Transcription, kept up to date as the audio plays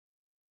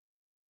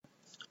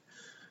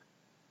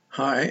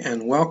Hi,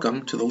 and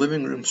welcome to the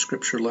Living Room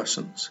Scripture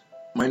Lessons.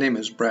 My name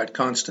is Brad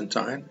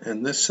Constantine,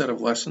 and this set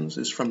of lessons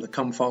is from the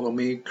Come Follow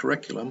Me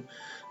curriculum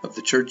of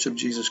the Church of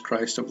Jesus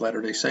Christ of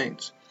Latter-day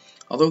Saints.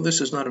 Although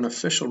this is not an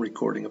official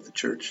recording of the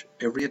Church,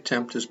 every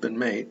attempt has been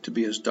made to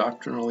be as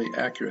doctrinally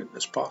accurate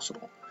as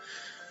possible.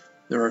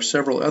 There are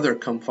several other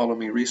Come Follow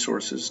Me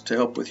resources to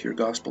help with your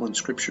Gospel and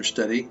Scripture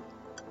study.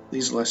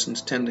 These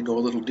lessons tend to go a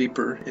little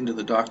deeper into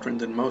the doctrine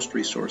than most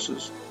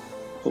resources.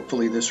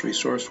 Hopefully this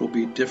resource will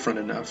be different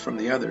enough from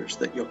the others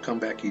that you'll come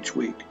back each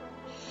week.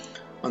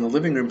 On the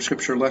Living Room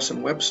Scripture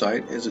Lesson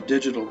website is a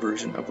digital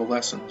version of the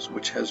lessons,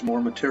 which has more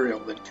material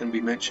than can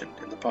be mentioned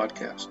in the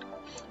podcast.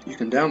 You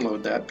can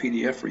download that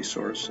PDF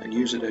resource and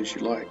use it as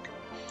you like.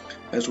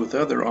 As with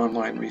other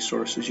online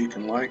resources, you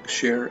can like,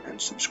 share,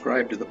 and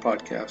subscribe to the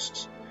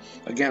podcasts.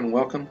 Again,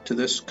 welcome to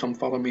this Come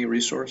Follow Me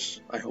resource.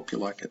 I hope you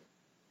like it.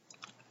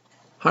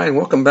 Hi, and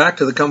welcome back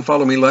to the Come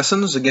Follow Me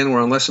lessons. Again,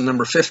 we're on lesson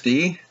number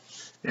 50.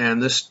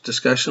 And this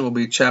discussion will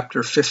be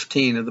chapter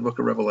 15 of the book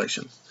of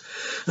Revelation.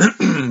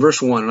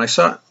 Verse 1, and I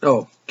saw,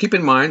 keep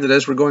in mind that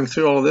as we're going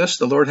through all of this,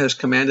 the Lord has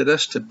commanded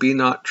us to be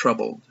not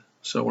troubled.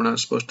 So we're not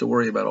supposed to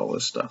worry about all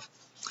this stuff.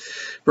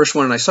 Verse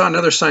 1, and I saw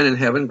another sign in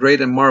heaven,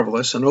 great and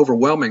marvelous, an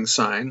overwhelming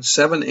sign,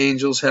 7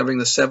 angels having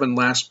the 7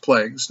 last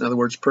plagues, in other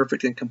words,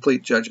 perfect and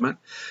complete judgment,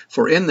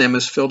 for in them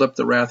is filled up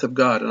the wrath of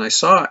God. And I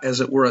saw,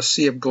 as it were, a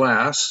sea of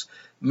glass,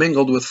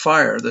 mingled with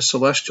fire, the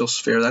celestial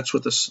sphere. That's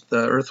what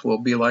the earth will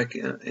be like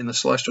in the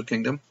celestial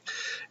kingdom.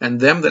 And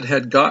them that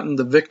had gotten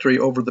the victory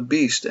over the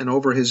beast, and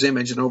over his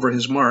image, and over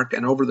his mark,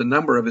 and over the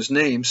number of his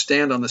name,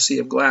 stand on the sea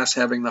of glass,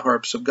 having the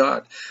harps of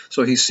God.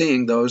 So he's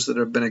seeing those that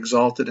have been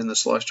exalted in the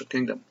celestial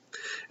kingdom.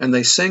 And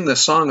they sing the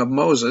song of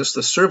Moses,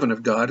 the servant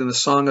of God, and the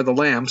song of the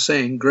Lamb,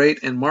 saying,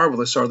 Great and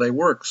marvelous are thy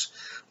works,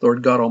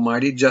 Lord God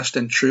Almighty, just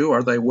and true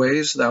are thy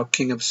ways, thou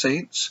King of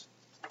saints.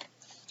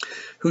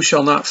 Who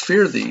shall not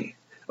fear thee,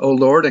 O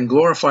Lord, and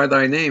glorify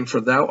thy name, for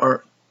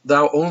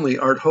thou only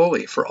art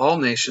holy. For all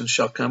nations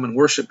shall come and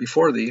worship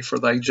before thee, for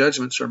thy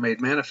judgments are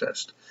made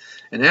manifest.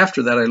 And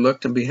after that I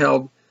looked, and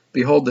behold,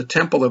 the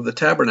temple of the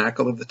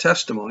tabernacle of the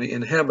testimony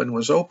in heaven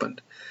was opened.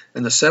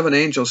 And the 7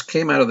 angels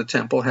came out of the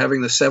temple,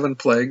 having the 7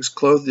 plagues,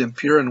 clothed in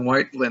pure and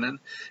white linen,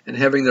 and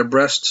having their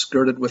breasts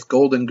girded with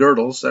golden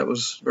girdles. That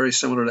was very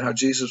similar to how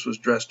Jesus was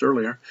dressed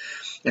earlier.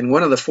 And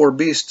one of the 4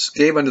 beasts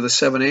gave unto the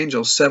 7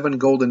 angels 7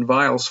 golden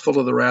vials full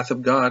of the wrath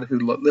of God, who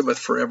liveth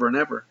forever and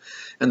ever.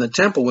 And the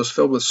temple was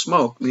filled with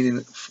smoke,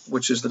 meaning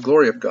which is the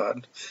glory of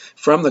God,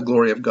 from the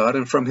glory of God,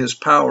 and from his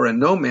power. And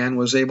no man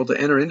was able to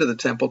enter into the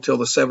temple till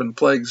the 7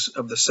 plagues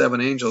of the 7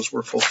 angels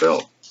were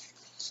fulfilled.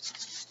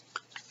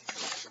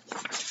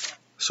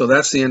 So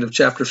that's the end of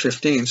chapter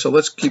 15. So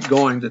let's keep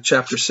going to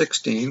chapter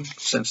 16,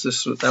 since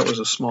that was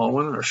a small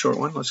one, or a short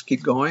one. Let's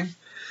keep going.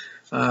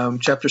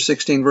 Chapter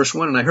 16, verse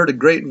 1, and I heard a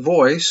great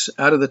voice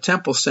out of the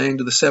temple saying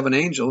to the 7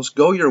 angels,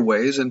 Go your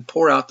ways and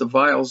pour out the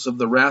vials of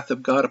the wrath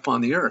of God upon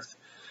the earth.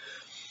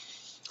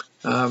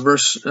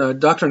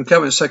 Doctrine and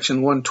Covenants,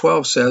 section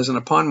 112 says, And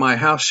upon my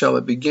house shall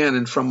it begin,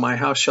 and from my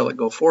house shall it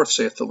go forth,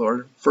 saith the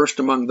Lord. First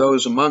among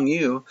those among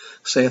you,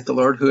 saith the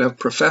Lord, who have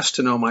professed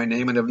to know my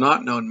name, and have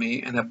not known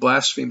me, and have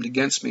blasphemed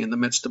against me in the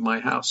midst of my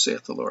house,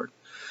 saith the Lord.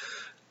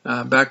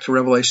 Back to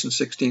Revelation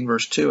 16,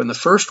 verse 2. And the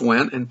first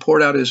went and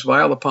poured out his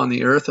vial upon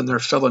the earth, and there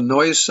fell a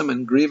noisome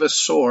and grievous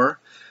sore,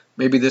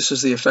 maybe this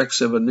is the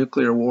effects of a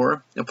nuclear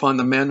war, upon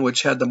the men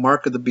which had the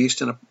mark of the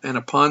beast, and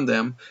upon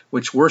them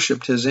which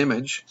worshipped his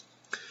image.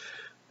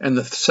 And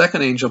the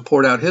second angel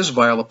poured out his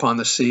vial upon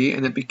the sea,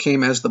 and it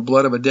became as the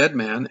blood of a dead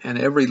man, and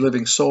every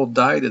living soul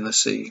died in the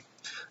sea.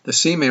 The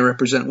sea may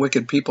represent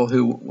wicked people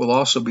who will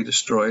also be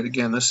destroyed.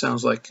 Again, this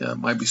sounds like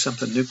might be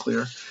something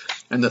nuclear.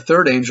 And the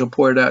third angel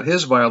poured out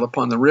his vial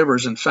upon the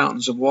rivers and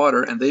fountains of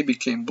water, and they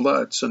became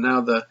blood. So now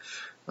the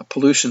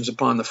pollution's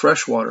upon the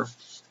fresh water.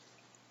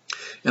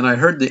 And I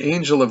heard the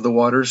angel of the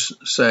waters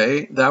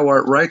say, Thou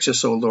art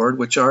righteous, O Lord,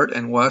 which art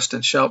and wast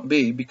and shalt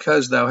be,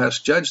 because thou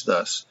hast judged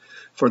thus.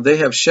 For they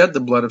have shed the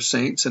blood of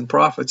saints and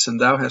prophets,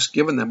 and thou hast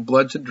given them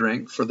blood to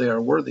drink, for they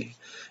are worthy.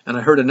 And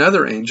I heard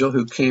another angel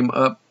who came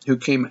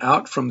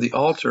out from the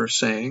altar,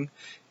 saying,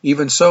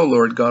 Even so,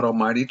 Lord God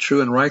Almighty,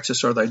 true and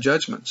righteous are thy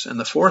judgments. And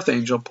the fourth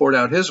angel poured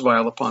out his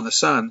vial upon the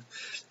sun,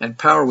 and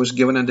power was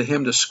given unto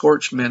him to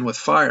scorch men with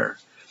fire.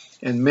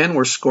 And men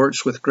were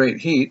scorched with great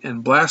heat,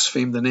 and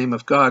blasphemed the name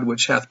of God,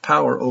 which hath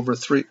power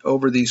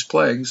over these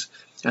plagues,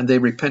 and they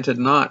repented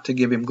not to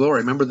give him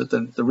glory. Remember that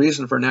the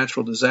reason for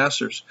natural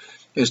disasters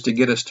is to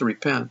get us to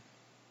repent.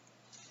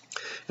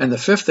 And the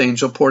fifth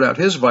angel poured out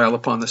his vial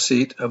upon the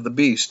seat of the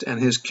beast, and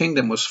his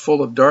kingdom was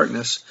full of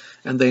darkness,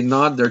 and they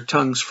gnawed their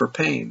tongues for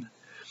pain,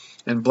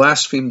 and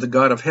blasphemed the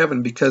God of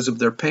heaven because of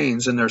their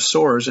pains and their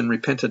sores, and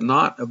repented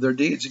not of their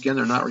deeds. Again,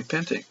 they're not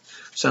repenting.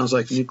 Sounds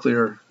like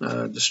nuclear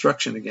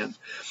destruction again.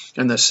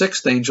 And the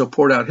sixth angel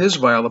poured out his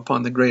vial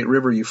upon the great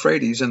river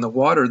Euphrates, and the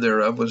water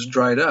thereof was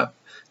dried up,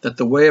 that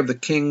the way of the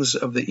kings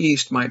of the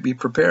east might be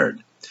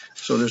prepared.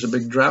 So there's a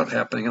big drought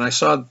happening. And I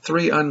saw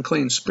 3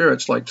 unclean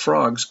spirits like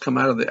frogs come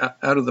out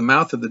of the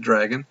mouth of the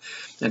dragon,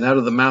 and out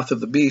of the mouth of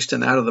the beast,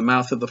 and out of the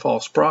mouth of the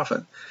false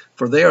prophet.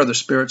 For they are the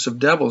spirits of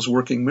devils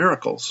working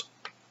miracles.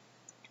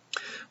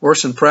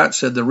 Orson Pratt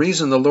said, the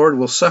reason the Lord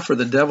will suffer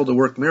the devil to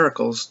work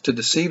miracles to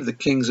deceive the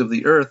kings of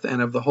the earth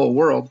and of the whole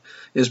world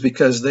is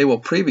because they will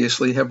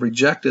previously have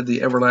rejected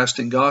the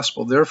everlasting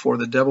gospel. Therefore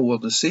the devil will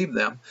deceive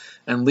them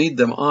and lead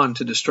them on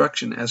to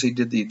destruction, as he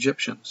did the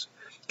Egyptians.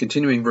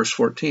 Continuing verse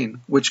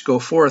 14, which go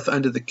forth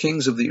unto the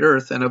kings of the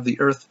earth and of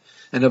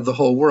the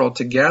whole world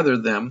to gather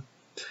them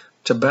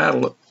to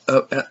battle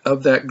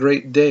of that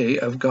great day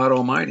of God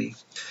Almighty.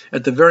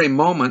 At the very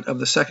moment of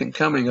the second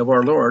coming of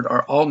our Lord,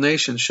 all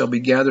nations shall be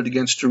gathered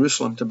against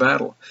Jerusalem to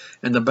battle.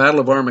 And the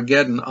battle of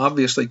Armageddon,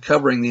 obviously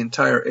covering the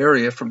entire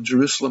area from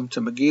Jerusalem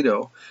to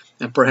Megiddo,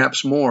 and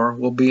perhaps more,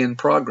 will be in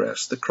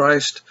progress. The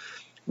Christ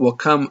will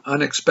come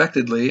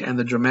unexpectedly, and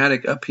the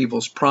dramatic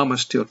upheavals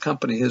promised to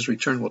accompany his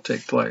return will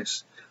take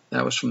place.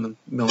 That was from the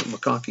Millet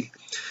McConkie.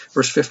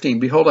 Verse 15,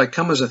 behold, I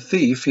come as a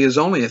thief. He is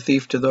only a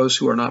thief to those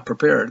who are not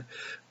prepared.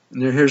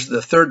 And here's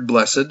the third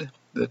blessed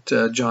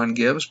that John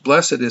gives.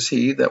 Blessed is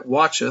he that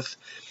watcheth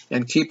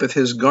and keepeth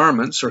his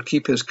garments, or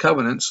keep his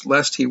covenants,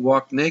 lest he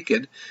walk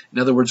naked, in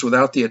other words,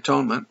 without the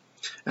atonement,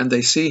 and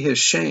they see his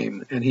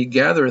shame, and he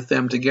gathereth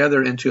them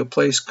together into a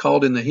place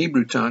called in the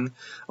Hebrew tongue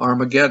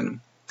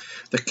Armageddon.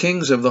 The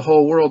kings of the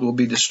whole world will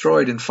be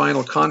destroyed in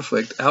final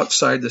conflict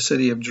outside the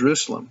city of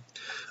Jerusalem.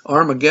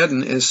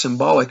 Armageddon is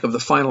symbolic of the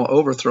final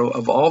overthrow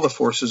of all the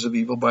forces of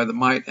evil by the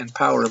might and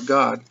power of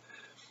God.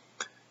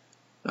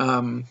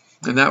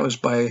 And that was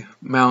by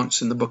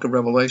mounts in the book of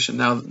Revelation.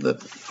 Now, the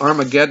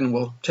Armageddon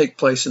will take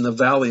place in the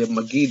valley of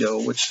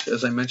Megiddo, which,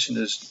 as I mentioned,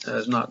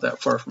 is not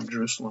that far from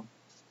Jerusalem.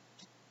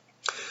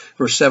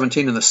 Verse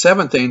 17, and the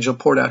seventh angel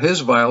poured out his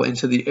vial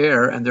into the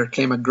air, and there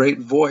came a great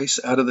voice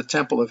out of the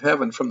temple of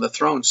heaven from the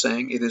throne,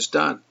 saying, it is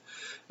done.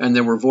 And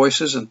there were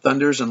voices and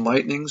thunders and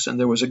lightnings, and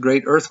there was a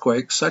great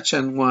earthquake, such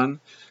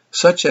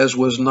as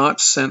was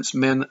not since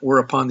men were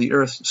upon the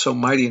earth, so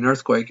mighty an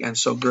earthquake and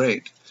so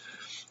great.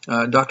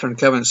 Doctrine and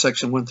Covenants,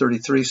 section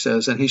 133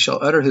 says, and he shall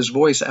utter his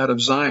voice out of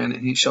Zion,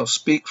 and he shall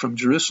speak from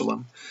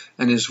Jerusalem,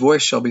 and his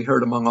voice shall be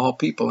heard among all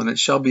people, and it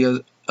shall be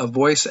a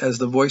voice as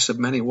the voice of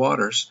many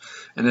waters,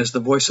 and as the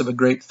voice of a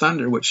great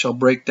thunder, which shall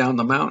break down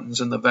the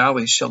mountains, and the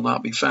valleys shall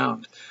not be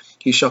found.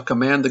 He shall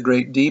command the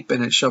great deep,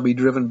 and it shall be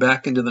driven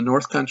back into the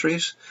north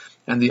countries,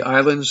 and the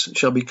islands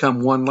shall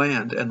become one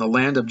land, and the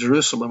land of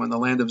Jerusalem and the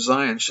land of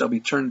Zion shall be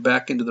turned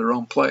back into their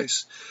own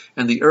place,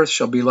 and the earth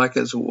shall be like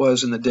as it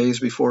was in the days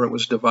before it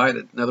was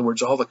divided. In other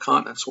words, all the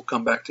continents will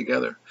come back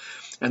together.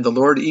 And the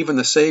Lord, even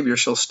the Savior,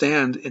 shall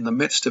stand in the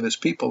midst of his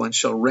people, and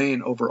shall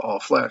reign over all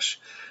flesh.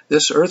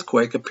 This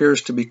earthquake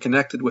appears to be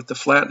connected with the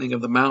flattening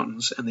of the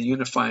mountains and the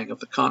unifying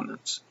of the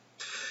continents.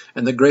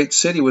 And the great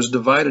city was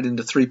divided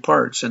into 3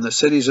 parts, and the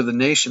cities of the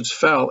nations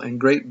fell, and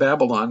great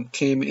Babylon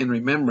came in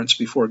remembrance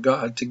before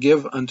God, to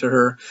give unto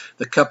her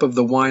the cup of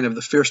the wine of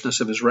the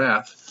fierceness of his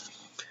wrath.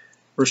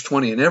 Verse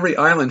 20, and every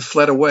island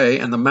fled away,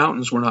 and the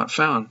mountains were not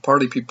found.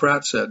 Parley P.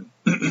 Pratt said,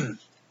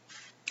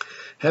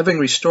 having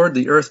restored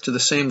the earth to the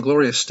same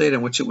glorious state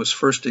in which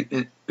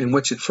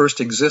it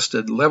first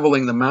existed,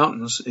 leveling the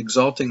mountains,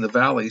 exalting the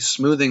valleys,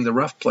 smoothing the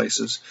rough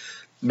places,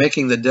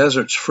 making the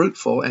deserts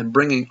fruitful, and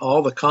bringing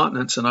all the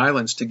continents and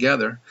islands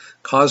together,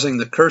 causing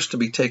the curse to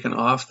be taken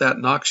off, that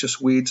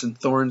noxious weeds and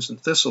thorns and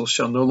thistles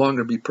shall no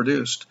longer be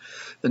produced.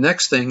 The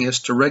next thing is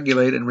to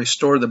regulate and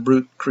restore the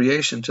brute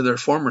creation to their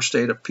former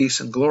state of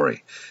peace and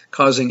glory,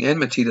 causing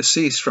enmity to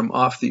cease from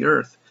off the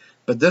earth.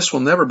 But this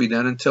will never be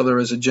done until there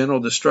is a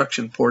general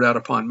destruction poured out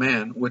upon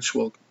man, which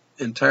will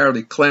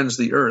entirely cleanse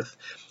the earth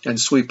and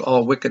sweep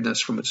all wickedness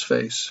from its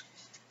face.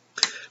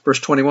 Verse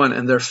 21,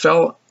 and there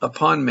fell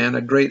upon men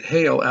a great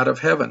hail out of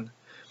heaven,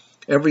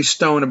 every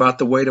stone about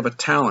the weight of a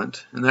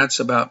talent, and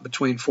that's about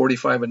between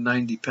 45 and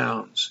 90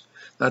 pounds.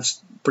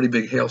 That's pretty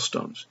big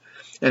hailstones.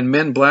 And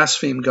men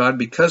blasphemed God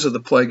because of the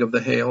plague of the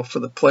hail, for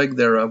the plague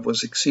thereof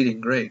was exceeding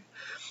great.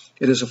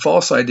 It is a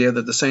false idea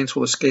that the saints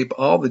will escape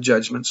all the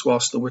judgments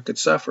whilst the wicked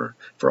suffer,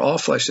 for all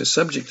flesh is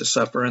subject to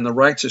suffer, and the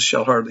righteous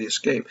shall hardly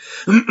escape.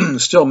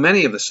 Still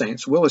many of the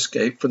saints will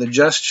escape, for the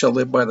just shall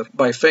live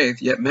by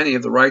faith, yet many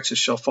of the righteous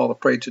shall fall a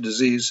prey to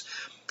disease,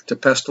 to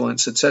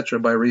pestilence,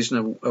 etc., by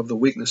reason of the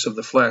weakness of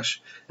the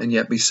flesh, and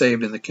yet be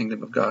saved in the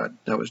kingdom of God.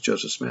 That was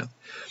Joseph Smith.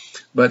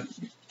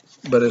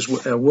 But as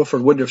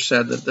Wilford Woodruff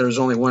said, that there's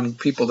only one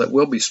people that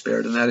will be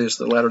spared, and that is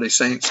the Latter-day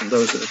Saints and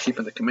those that are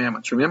keeping the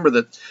commandments. Remember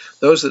that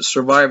those that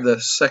survive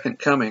the second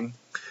coming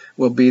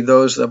will be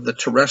those of the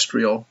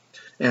terrestrial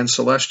and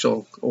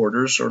celestial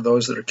orders, or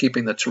those that are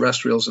keeping the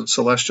terrestrials and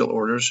celestial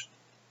orders,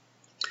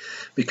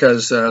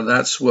 because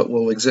that's what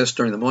will exist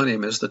during the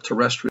millennium, is the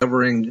terrestrial.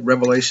 Covering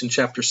Revelation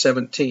chapter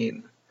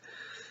 17.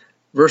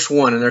 Verse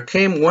 1, and there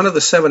came one of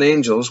the 7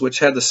 angels, which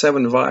had the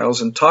 7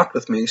 vials, and talked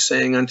with me,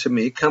 saying unto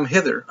me, come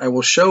hither, I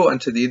will show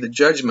unto thee the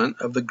judgment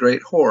of the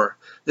great whore.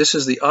 This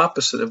is the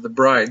opposite of the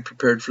bride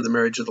prepared for the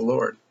marriage of the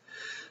Lord,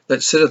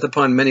 that sitteth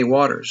upon many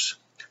waters.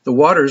 The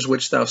waters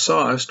which thou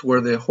sawest,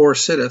 where the whore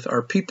sitteth,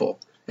 are people,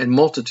 and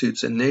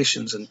multitudes, and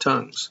nations, and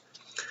tongues.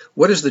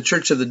 What is the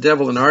church of the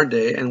devil in our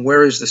day, and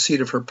where is the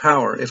seat of her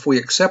power? If we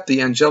accept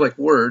the angelic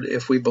word,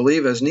 if we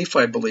believe as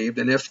Nephi believed,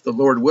 and if, the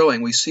Lord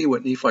willing, we see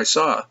what Nephi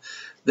saw,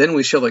 then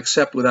we shall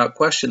accept without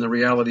question the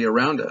reality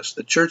around us.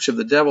 The church of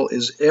the devil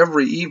is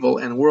every evil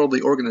and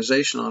worldly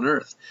organization on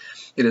earth.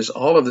 It is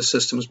all of the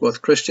systems,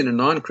 both Christian and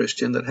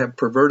non-Christian, that have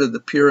perverted the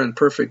pure and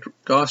perfect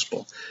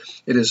gospel.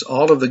 It is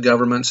all of the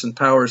governments and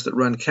powers that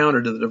run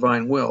counter to the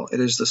divine will. It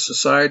is the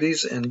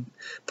societies and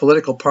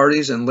political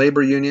parties and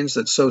labor unions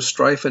that sow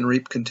strife and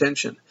reap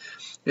contention.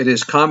 It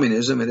is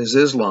communism, it is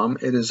Islam,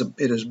 it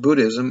is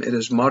Buddhism, it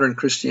is modern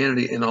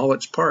Christianity in all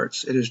its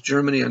parts. It is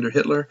Germany under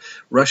Hitler,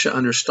 Russia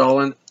under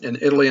Stalin, and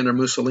Italy under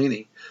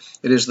Mussolini.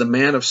 It is the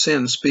man of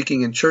sin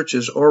speaking in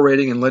churches,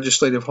 orating in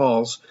legislative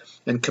halls,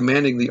 and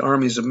commanding the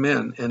armies of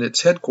men, and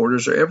its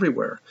headquarters are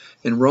everywhere,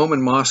 in Rome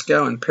and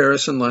Moscow, in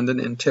Paris and London,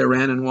 in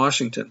Tehran and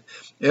Washington,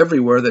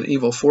 everywhere that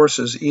evil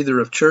forces, either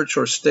of church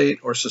or state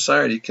or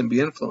society, can be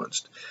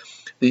influenced.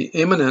 The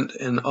imminent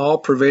and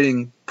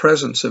all-pervading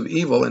presence of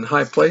evil in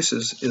high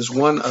places is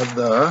one of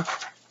the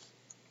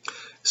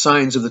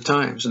signs of the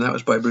times, and that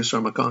was by Bruce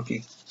R.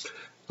 McConkie.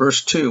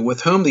 Verse 2,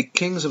 with whom the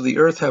kings of the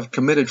earth have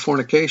committed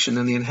fornication,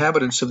 and the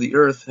inhabitants of the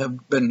earth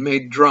have been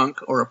made drunk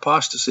or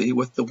apostasy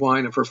with the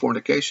wine of her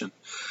fornication.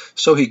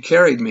 So he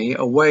carried me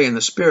away in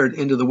the spirit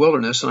into the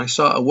wilderness, and I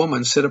saw a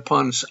woman sit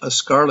upon a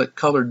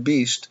scarlet-colored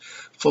beast,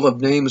 full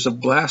of names of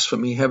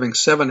blasphemy, having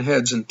 7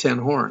 heads and 10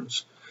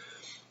 horns.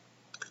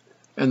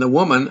 And the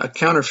woman, a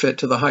counterfeit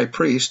to the high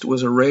priest,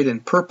 was arrayed in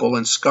purple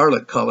and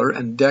scarlet color,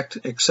 and decked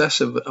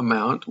excessive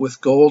amount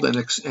with gold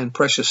and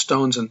precious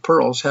stones and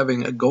pearls,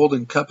 having a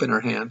golden cup in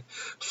her hand,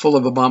 full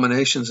of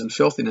abominations and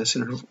filthiness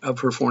of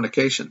her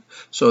fornication.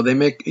 So they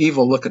make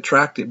evil look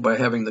attractive by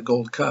having the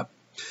gold cup.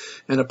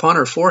 And upon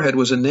her forehead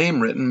was a name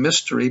written,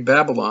 Mystery,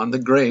 Babylon the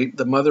Great,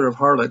 the mother of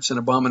harlots and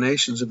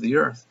abominations of the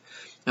earth.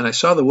 And I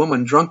saw the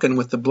woman drunken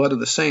with the blood of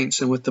the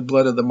saints and with the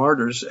blood of the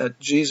martyrs of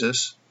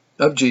Jesus,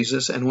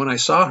 and when I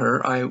saw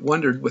her, I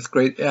wondered with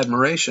great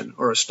admiration,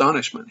 or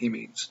astonishment, he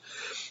means.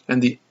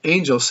 And the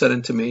angel said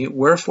unto me,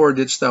 Wherefore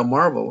didst thou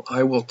marvel?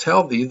 I will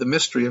tell thee the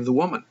mystery of the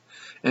woman,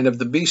 and of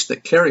the beast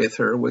that carrieth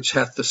her, which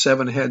hath the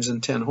 7 heads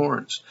and 10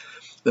 horns.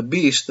 The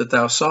beast that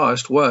thou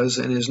sawest was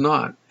and is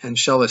not, and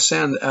shall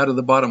ascend out of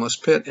the bottomless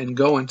pit, and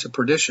go into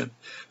perdition.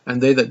 And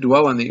they that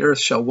dwell on the earth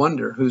shall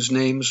wonder, whose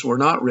names were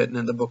not written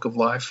in the book of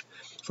life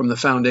from the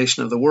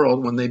foundation of the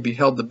world, when they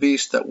beheld the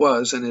beast that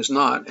was and is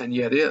not, and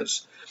yet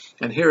is.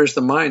 And here is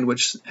the mind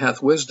which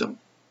hath wisdom.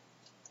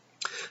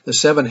 The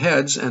 7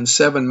 heads and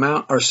 7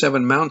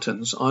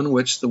 mountains on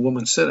which the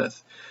woman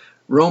sitteth.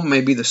 Rome may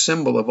be the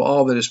symbol of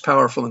all that is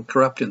powerful and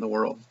corrupt in the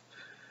world.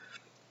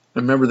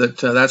 Remember that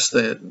that's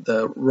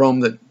the Rome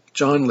that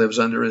John lives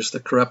under, is the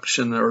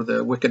corruption or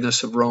the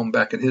wickedness of Rome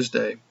back in his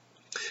day.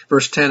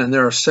 Verse 10, and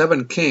there are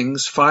 7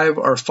 kings, 5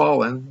 are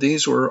fallen.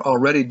 These were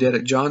already dead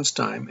at John's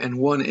time, and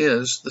one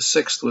is, the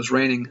 6th was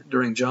reigning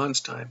during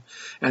John's time,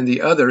 and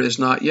the other is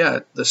not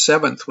yet, the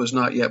 7th was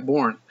not yet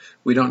born.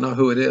 We don't know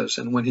who it is,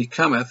 and when he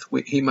cometh,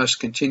 he must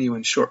continue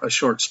in a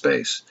short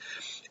space.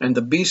 And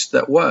the beast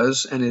that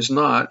was and is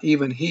not,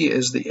 even he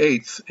is the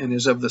 8th, and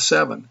is of the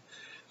 7,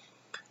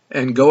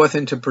 and goeth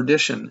into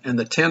perdition. And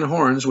the 10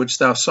 horns which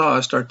thou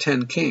sawest are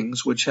 10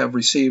 kings, which have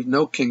received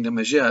no kingdom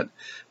as yet,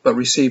 but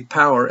receive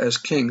power as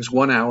kings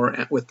 1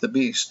 hour with the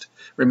beast.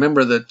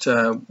 Remember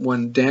that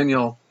when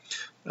Daniel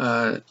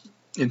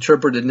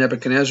interpreted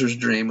Nebuchadnezzar's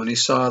dream, when he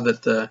saw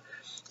that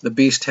the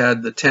beast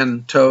had the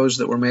 10 toes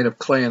that were made of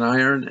clay and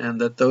iron,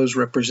 and that those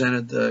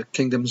represented the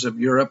kingdoms of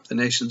Europe, the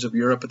nations of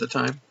Europe at the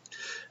time.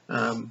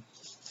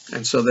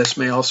 And so this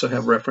may also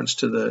have reference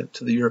to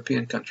the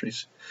European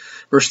countries.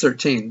 Verse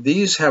 13,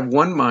 these have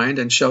one mind,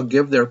 and shall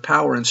give their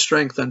power and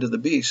strength unto the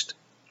beast.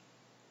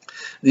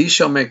 These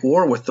shall make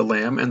war with the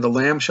Lamb, and the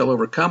Lamb shall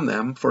overcome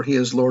them, for he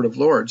is Lord of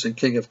lords and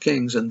King of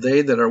kings, and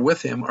they that are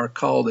with him are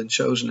called and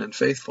chosen and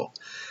faithful.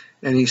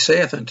 And he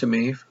saith unto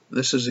me,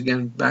 this is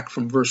again back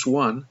from verse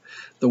 1,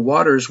 the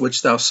waters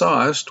which thou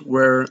sawest,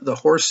 where the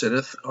whore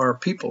sitteth, are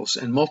peoples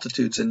and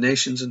multitudes and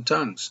nations and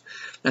tongues.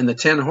 And the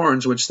 10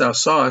 horns which thou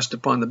sawest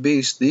upon the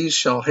beast, these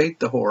shall hate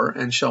the whore,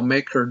 and shall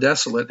make her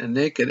desolate and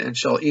naked, and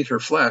shall eat her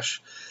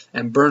flesh,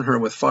 and burn her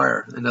with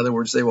fire. In other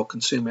words, they will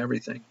consume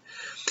everything.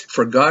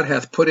 For God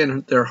hath put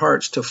in their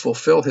hearts to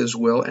fulfill his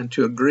will, and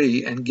to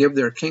agree, and give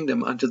their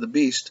kingdom unto the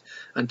beast,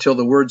 until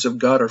the words of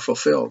God are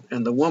fulfilled.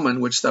 And the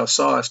woman which thou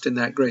sawest in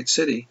that great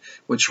city,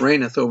 which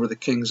reigneth over the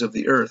kings of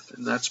the earth,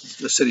 and that's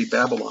the city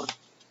Babylon.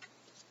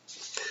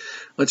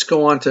 Let's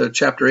go on to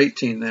chapter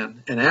 18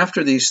 then. And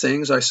after these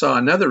things I saw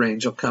another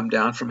angel come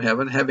down from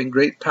heaven, having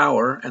great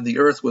power, and the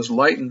earth was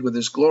lightened with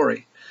his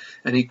glory.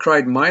 And he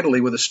cried mightily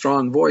with a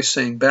strong voice,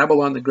 saying,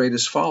 Babylon the great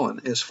is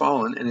fallen,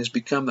 and is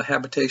become the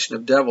habitation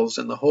of devils,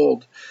 and the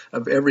hold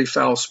of every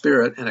foul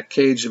spirit, and a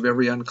cage of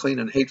every unclean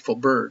and hateful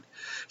bird.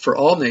 For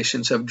all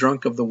nations have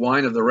drunk of the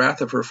wine of the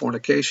wrath of her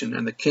fornication,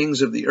 and the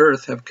kings of the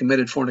earth have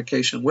committed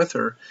fornication with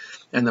her,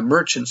 and the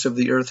merchants of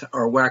the earth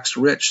are waxed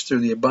rich through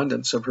the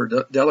abundance of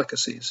her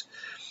delicacies.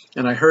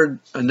 And I heard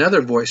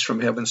another voice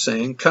from heaven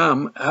saying,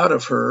 Come out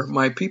of her,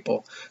 my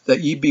people, that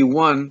ye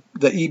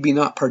be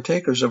not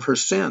partakers of her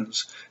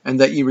sins, and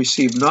that ye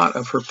receive not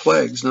of her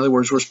plagues. In other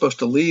words, we're supposed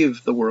to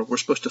leave the world. We're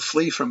supposed to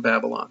flee from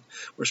Babylon.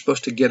 We're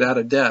supposed to get out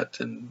of debt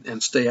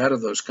and stay out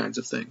of those kinds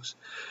of things.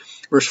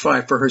 Verse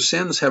 5, For her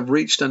sins have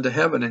reached unto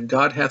heaven, and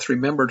God hath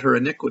remembered her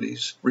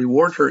iniquities.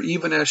 Reward her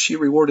even as she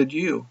rewarded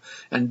you,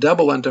 and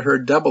double unto her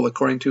double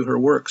according to her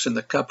works, and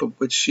the cup of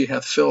which she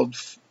hath filled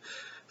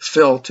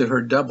fill to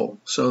her double.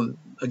 So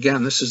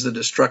again, this is the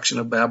destruction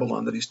of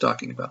Babylon that he's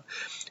talking about.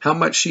 How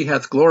much she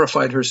hath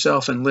glorified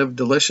herself and lived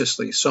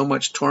deliciously, so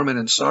much torment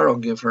and sorrow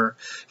give her.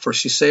 For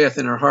she saith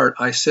in her heart,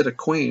 I sit a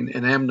queen,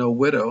 and am no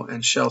widow,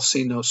 and shall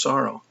see no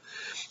sorrow.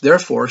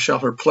 Therefore shall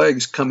her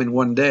plagues come in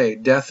one day,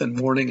 death and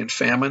mourning and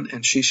famine,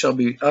 and she shall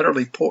be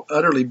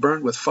utterly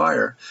burned with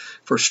fire,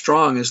 for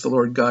strong is the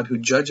Lord God who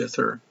judgeth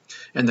her.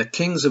 And the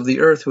kings of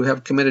the earth who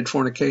have committed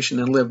fornication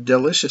and lived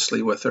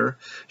deliciously with her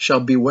shall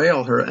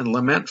bewail her and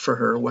lament for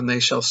her when they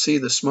shall see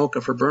the smoke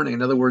of her burning.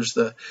 In other words,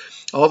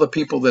 all the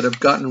people that have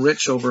gotten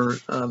rich over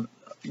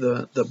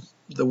the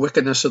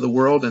wickedness of the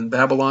world and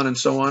Babylon and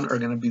so on are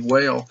going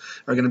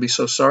to be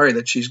so sorry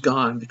that she's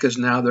gone, because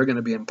now they're going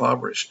to be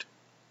impoverished.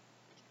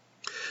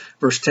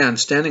 Verse 10,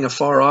 standing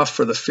afar off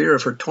for the fear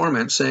of her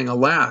torment, saying,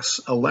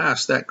 Alas,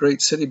 alas, that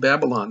great city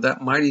Babylon,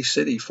 that mighty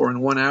city, for in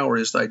 1 hour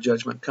is thy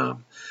judgment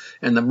come.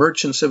 And the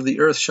merchants of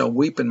the earth shall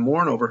weep and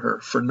mourn over her,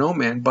 for no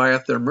man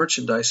buyeth their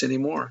merchandise any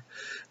more.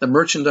 The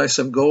merchandise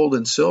of gold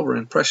and silver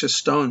and precious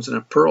stones and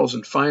of pearls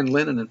and fine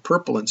linen and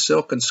purple and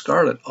silk and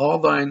scarlet, all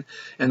thine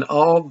and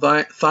all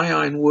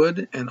thine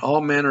wood, and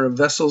all manner of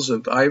vessels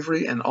of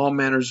ivory, and all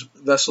manners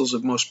vessels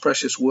of most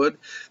precious wood,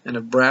 and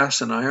of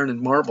brass and iron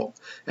and marble,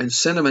 and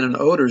cinnamon and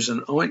odors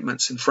and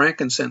ointments and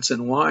frankincense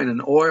and wine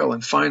and oil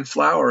and fine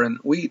flour and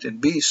wheat and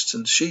beasts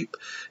and sheep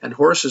and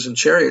horses and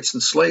chariots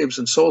and slaves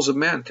and souls of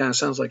men. Kind of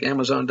sounds like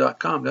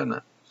Amazon.com, doesn't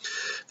it?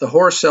 The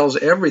whore sells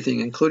everything,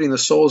 including the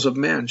souls of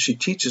men. She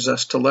teaches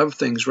us to love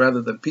things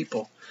rather than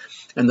people.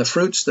 And the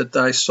fruits that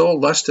thy soul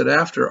lusted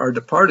after are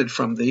departed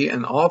from thee,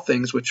 and all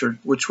things which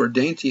were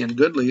dainty and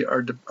goodly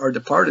are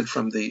departed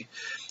from thee,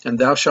 and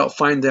thou shalt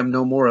find them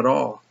no more at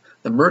all.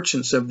 The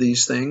merchants of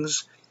these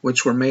things,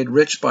 which were made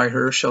rich by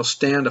her, shall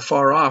stand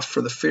afar off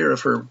for the fear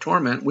of her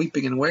torment,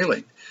 weeping and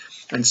wailing,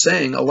 and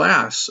saying,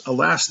 Alas,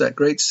 alas, that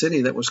great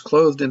city that was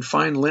clothed in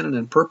fine linen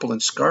and purple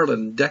and scarlet,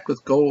 and decked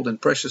with gold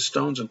and precious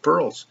stones and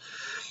pearls.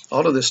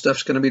 All of this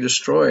stuff's going to be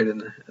destroyed,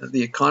 and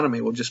the economy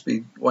will just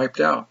be wiped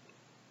out.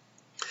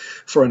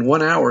 For in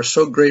 1 hour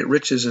so great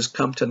riches is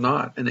come to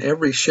naught, and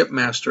every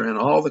shipmaster and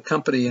all the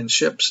company and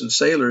ships and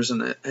sailors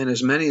and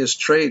as many as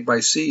trade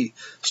by sea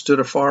stood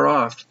afar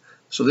off.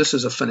 So this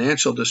is a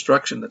financial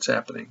destruction that's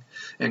happening,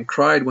 and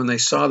cried when they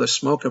saw the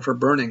smoke of her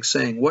burning,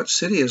 saying, What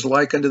city is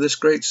like unto this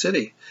great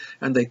city?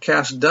 And they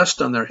cast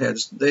dust on their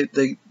heads.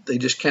 They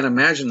just can't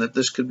imagine that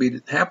this could be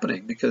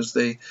happening, because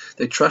they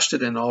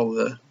trusted in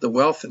all the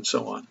wealth and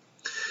so on.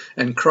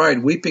 And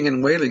cried, weeping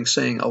and wailing,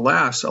 saying,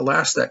 Alas,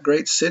 alas, that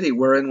great city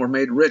wherein were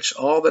made rich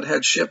all that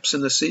had ships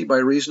in the sea by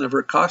reason of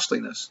her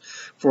costliness.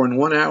 For in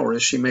 1 hour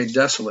is she made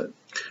desolate.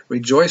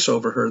 Rejoice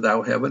over her,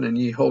 thou heaven, and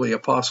ye holy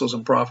apostles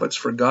and prophets,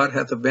 for God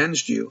hath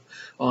avenged you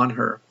on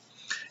her.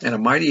 And a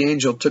mighty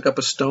angel took up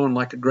a stone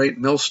like a great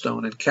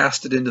millstone, and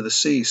cast it into the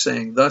sea,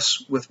 saying,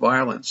 Thus with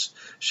violence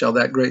shall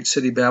that great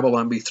city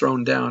Babylon be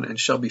thrown down, and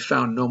shall be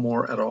found no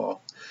more at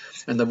all.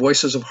 And the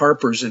voices of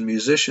harpers and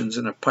musicians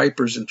and of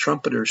pipers and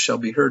trumpeters shall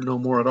be heard no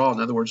more at all. In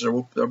other words, there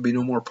will be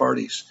no more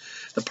parties.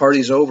 The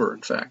party's over,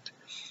 in fact.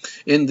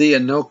 In thee,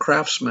 and no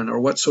craftsman, or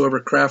whatsoever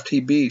craft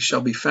he be,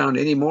 shall be found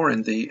any more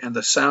in thee, and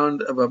the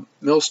sound of a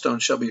millstone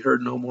shall be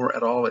heard no more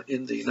at all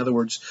in thee. In other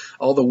words,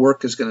 all the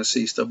work is going to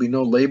cease. There'll be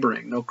no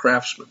laboring, no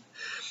craftsman.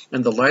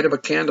 And the light of a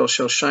candle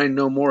shall shine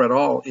no more at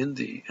all in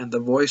thee, and the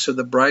voice of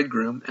the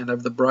bridegroom and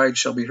of the bride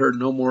shall be heard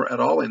no more at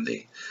all in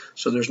thee.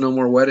 So there's no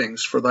more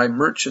weddings, for thy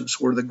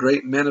merchants were the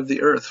great men of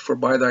the earth, for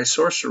by thy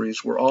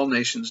sorceries were all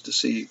nations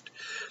deceived.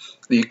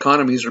 The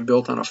economies are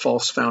built on a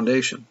false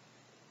foundation.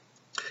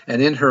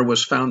 And in her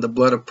was found the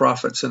blood of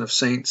prophets and of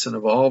saints and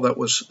of all that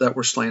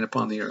were slain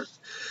upon the earth.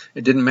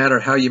 It didn't matter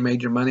how you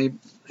made your money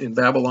in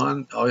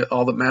Babylon.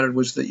 All that mattered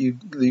was that you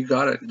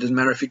got it. It doesn't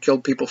matter if you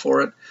killed people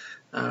for it.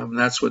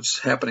 That's what's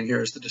happening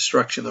here, is the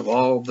destruction of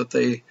all that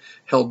they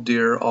held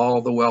dear,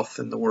 all the wealth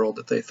in the world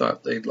that they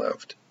thought they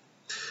loved.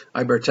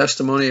 I bear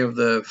testimony of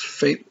the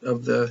fate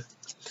of the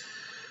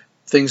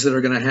things that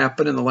are going to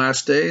happen in the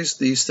last days.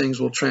 These things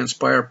will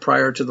transpire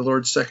prior to the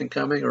Lord's second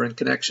coming, or in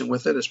connection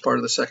with it as part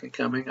of the second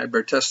coming. I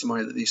bear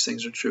testimony that these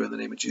things are true in the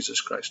name of Jesus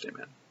Christ.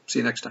 Amen. See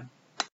you next time.